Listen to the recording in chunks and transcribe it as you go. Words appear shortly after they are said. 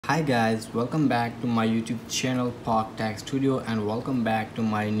Hi guys, welcome back to my YouTube channel Park Tech Studio and welcome back to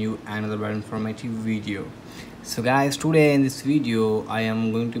my new another very informative video. So guys, today in this video I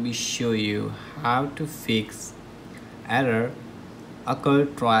am going to be show you how to fix error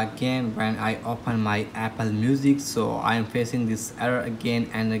occurred try again when I open my Apple Music. So I am facing this error again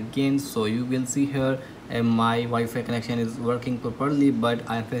and again. So you will see here my Wi-Fi connection is working properly, but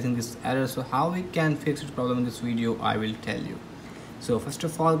I am facing this error. So how we can fix this problem in this video I will tell you. So first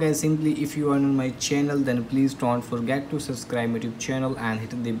of all guys, simply if you are on my channel, then please don't forget to subscribe my YouTube channel and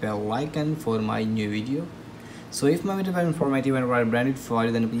hit the bell icon for my new video. So if my video is informative and right branded for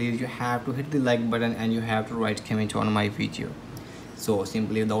you, then please you have to hit the like button and you have to write comment on my video. So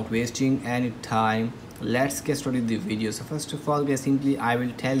simply without wasting any time, let's get started the video. So first of all guys, simply I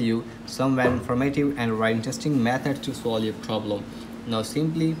will tell you some very informative and right interesting methods to solve your problem. Now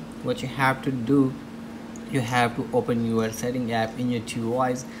simply what you have to do, you have to open your setting app in your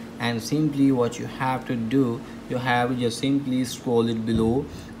device, and simply what you have to do, you have to just simply scroll it below.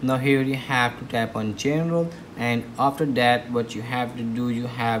 Now here you have to tap on general, and after that what you have to do, you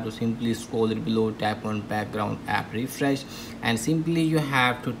have to simply scroll it below, tap on background app refresh, and simply you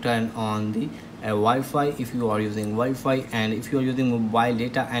have to turn on the Wi-Fi if you are using Wi-Fi, and if you are using mobile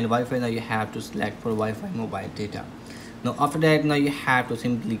data and Wi-Fi, now you have to select for Wi-Fi mobile data. Now after that, now you have to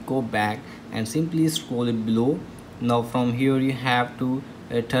simply go back and simply scroll it below. Now from here you have to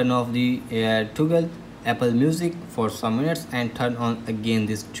turn off the toggle Apple Music for some minutes and turn on again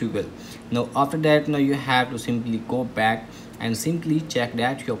this toggle. Now after that, now you have to simply go back and simply check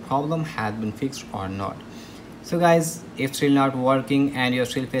that your problem has been fixed or not. So guys, if still not working and you're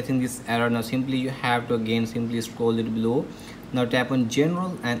still facing this error, now simply you have to again simply scroll it below. Now tap on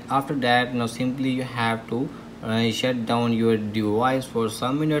general, and after that, now simply you have to shut down your device for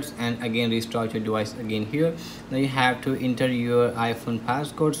some minutes and again restart your device again. Here now you have to enter your iPhone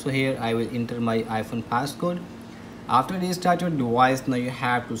passcode. So here I will enter my iPhone passcode. After restart your device, now you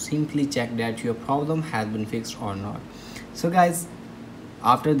have to simply check that your problem has been fixed or not. So guys,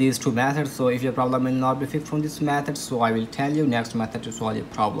 after these two methods, so if your problem will not be fixed from this method, so I will tell you next method to solve your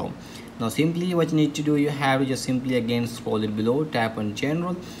problem. Now simply what you need to do, you have to just simply again scroll it below, tap on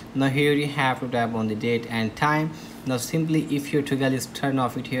general. Now here you have to tap on the date and time. Now simply if your toggle is turned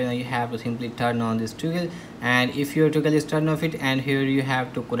off it here, now you have to simply turn on this toggle, and if your toggle is turned off it, and here you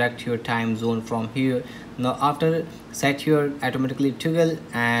have to correct your time zone from here. Now after set your automatically toggle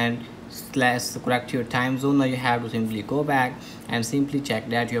and correct your time zone, now you have to simply go back and simply check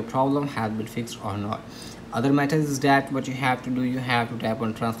that your problem has been fixed or not. Other method is that what you have to do, you have to tap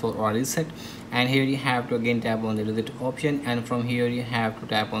on transfer or reset, and here you have to again tap on the reset option, and from here you have to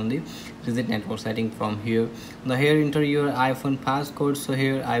tap on the reset network setting from here. Now here enter your iPhone passcode. So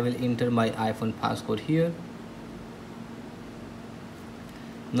here I will enter my iPhone passcode here.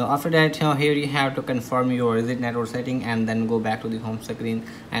 Now after that, here you have to confirm your reset network setting and then go back to the home screen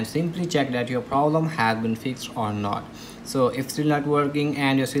and simply check that your problem has been fixed or not. So if still not working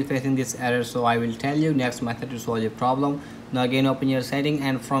and you're still facing this error, so I will tell you next method to solve your problem. Now again open your setting,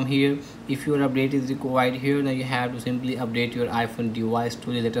 and from here if your update is required here, now you have to simply update your iPhone device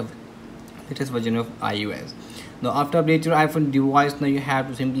to the latest version of iOS. Now after update your iPhone device, now you have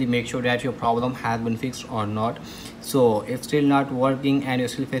to simply make sure that your problem has been fixed or not. So if still not working and you're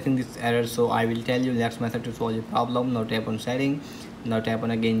still facing this error, so I will tell you next method to solve your problem. Now tap on setting, now tap on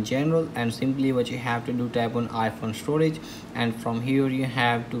again general, and simply what you have to do, tap on iPhone storage, and from here you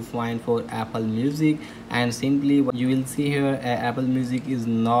have to find for Apple Music, and simply what you will see here, Apple Music is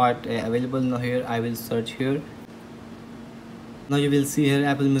not available. Now here I will search here. Now you will see here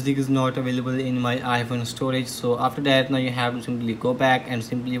Apple Music is not available in my iPhone storage. So after that, now you have to simply go back, and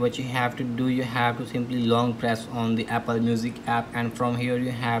simply what you have to do, you have to simply long press on the Apple Music app, and from here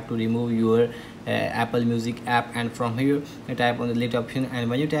you have to remove your Apple Music app, and from here you tap on the delete option, and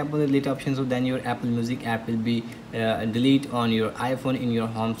when you tap on the delete option, so then your Apple Music app will be delete on your iPhone in your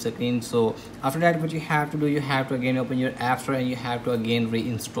home screen. So after that, what you have to do, you have to again open your App Store and you have to again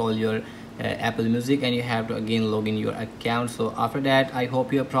reinstall your Apple Music, and you have to again log in your account. So after that, I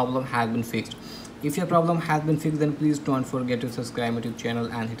hope your problem has been fixed. If your problem has been fixed, then please don't forget to subscribe my YouTube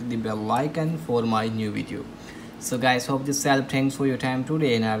channel and hit the bell icon for my new video. So guys, hope this helped. Thanks for your time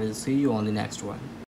today, and I will see you on the next one.